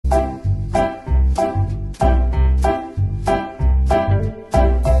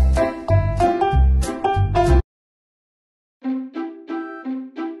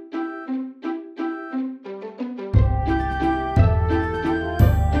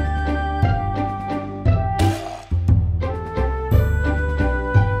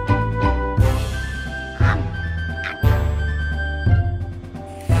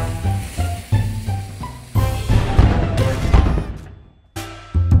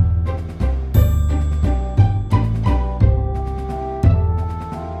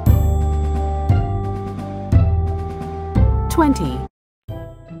20.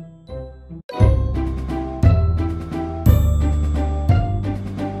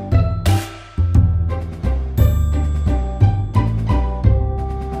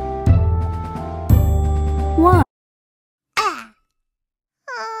 1.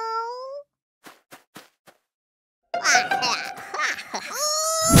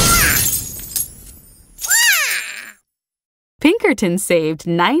 Pinkerton saved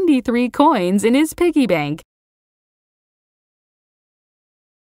 93 coins in his piggy bank.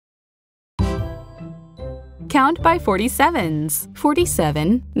 Count by 47s.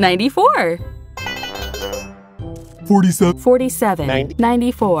 47, 94. 47,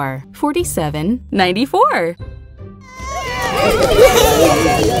 94. 47, 94.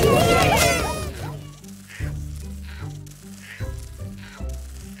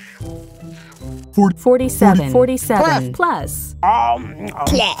 47 plus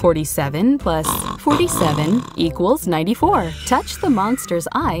 47 plus 47 equals 94. Touch the monster's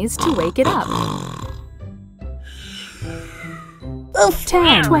eyes to wake it up.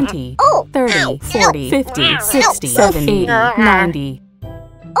 10, 20, 30, 40, 50, 60, 70, 80, 90,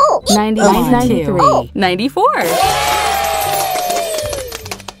 91, 93, 94.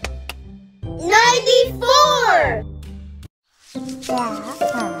 94!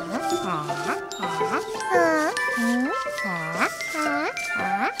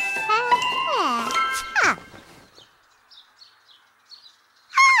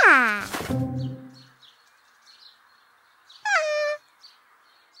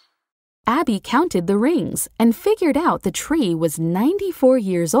 Abby counted the rings and figured out the tree was 94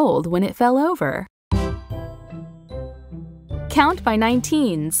 years old when it fell over. Count by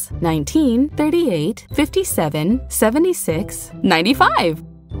 19s. 19, 38, 57, 76, 95.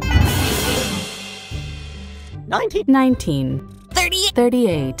 19,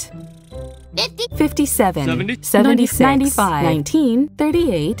 38, 57, 76, 95. 19,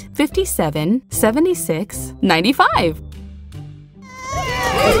 38, 57, 76, 95.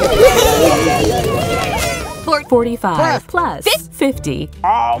 45 plus 50.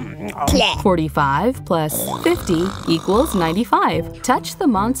 45 plus 50 equals 95. Touch the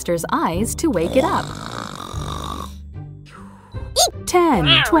monster's eyes to wake it up.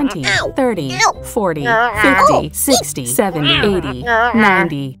 10, 20, 30, 40, 50, 60, 70, 80,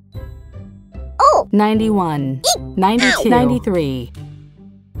 90, 91, 92, 93,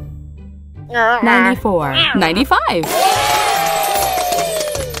 94, 95.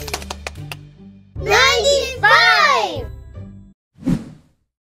 95!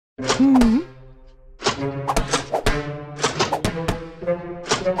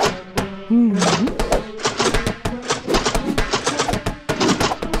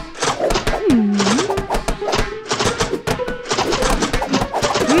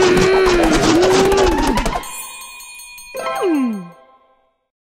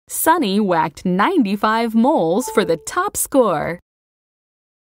 Sunny whacked 95 moles for the top score.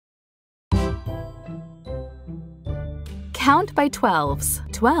 Count by 12s.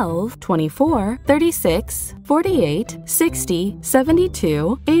 12, 24, 36, 48, 60,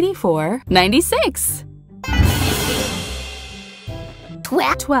 72, 84, 96.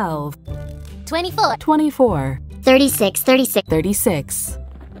 12, 24, 24, 36, 36,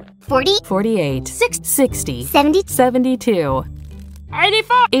 40, 48, 60, 70, 72,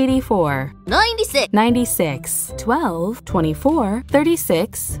 84, 96, 96, 12, 24,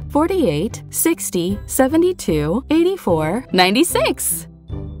 36, 48, 60, 72, 84, 96.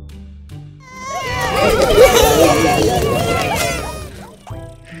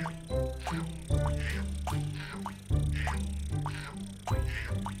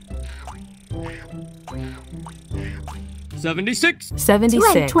 76.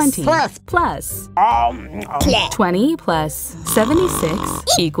 76, 20 plus 20 plus 76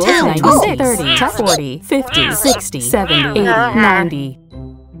 equals 96. 30, 40, 50, 60, 70, 80, 90,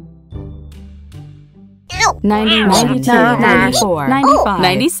 90, 92, 94, 95,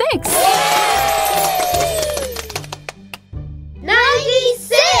 96.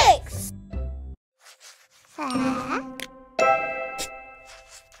 96!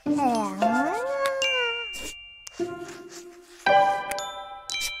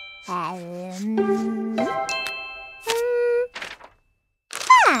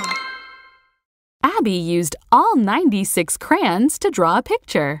 Abby used all 96 crayons to draw a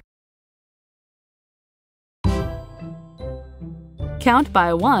picture. Count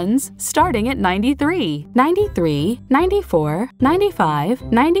by ones starting at 93. 93, 94, 95,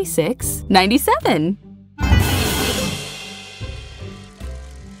 96, 97.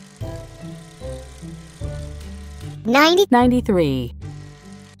 90, 93,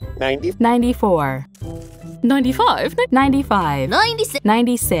 90. 94, 95, 95, 96,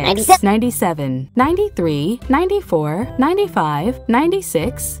 96, 97, 93, 94, 95,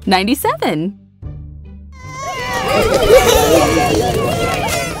 96, 97.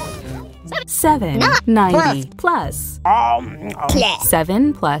 7, 90 plus.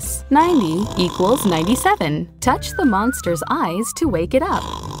 7 plus 90 equals 97. Touch the monster's eyes to wake it up.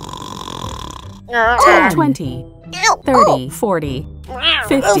 20, 30, 40,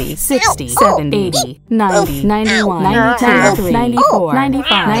 50, 60, 70, 80, 90, 91, 92, 94,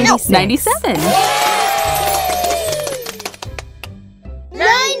 95, 96, 97.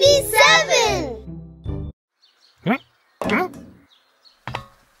 97!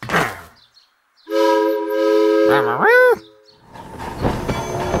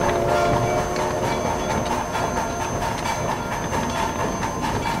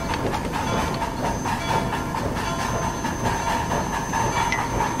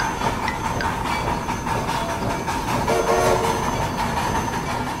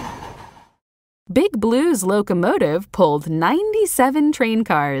 Big Blue's locomotive pulled 97 train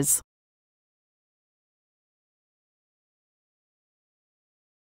cars.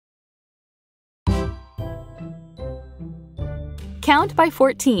 Count by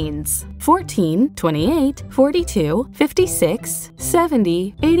 14s. 14, 28, 42, 56,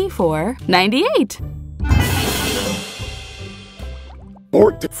 70, 84, 98.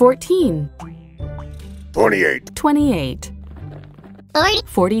 14, 28, 28, 40,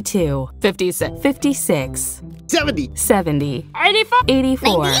 42, 56, 56, 70, 70, 84,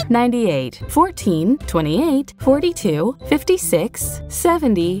 84, 98, 14, 28, 42, 56,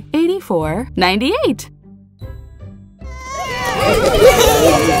 70, 84, 98.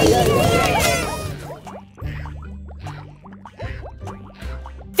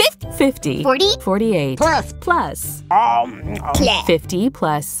 50, 40, 48, plus. 50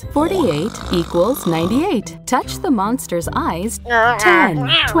 plus 48 equals 98. Touch the monster's eyes. 10,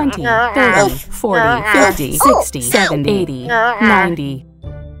 20, 30, 40, 50, 60, 70, 80, 90,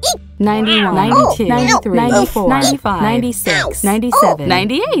 91, 92, 93, 94, 95, 96, 97,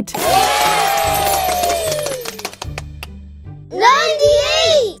 98.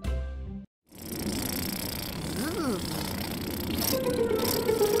 98!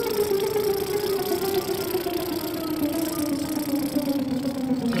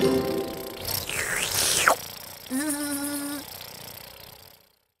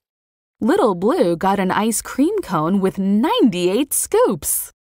 Little Blue got an ice cream cone with 98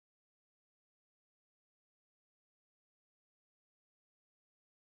 scoops.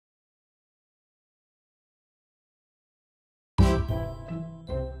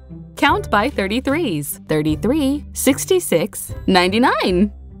 Count by 33s. 33, 66,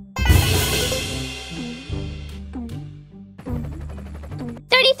 99.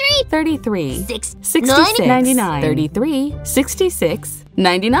 33, 33, 6, 66, 90, 99. 33, 66,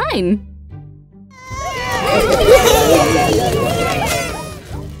 99.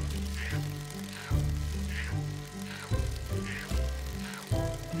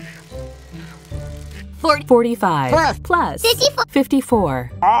 40, 45 plus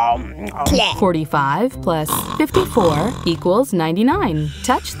 54. 45 plus 54 equals 99.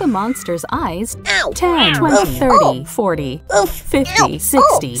 Touch the monster's eyes. 10, 20, 30, 40, 50,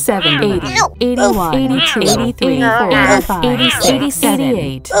 60, 70, 80, 81, 82, 83, 85, 86,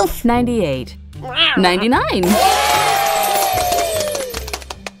 88, 98, 99.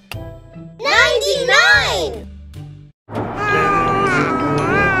 99!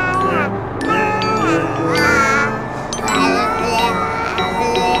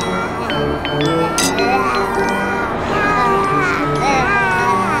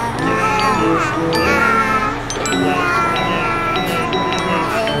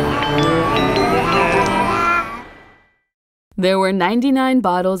 There were 99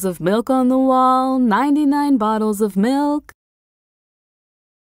 bottles of milk on the wall, 99 bottles of milk.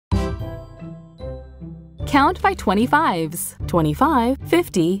 Count by 25s. 25,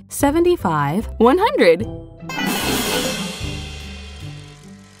 50, 75, 100.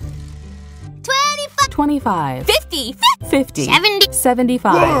 25, 50, 50, 70,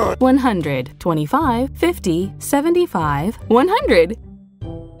 75, 100. 25, 50, 75, 100.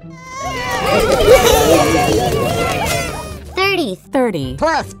 30, 30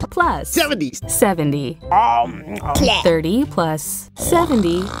 plus 70, 70. 30 plus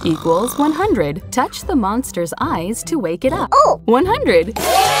 70 equals 100. Touch the monster's eyes to wake it up. 100.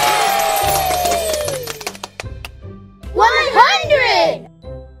 100!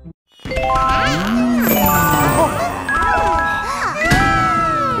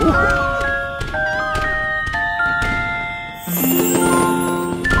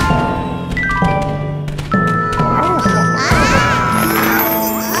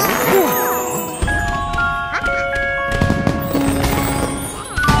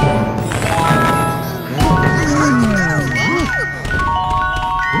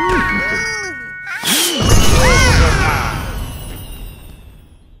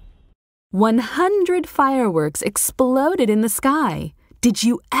 100 fireworks exploded in the sky. Did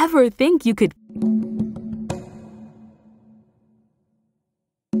you ever think you could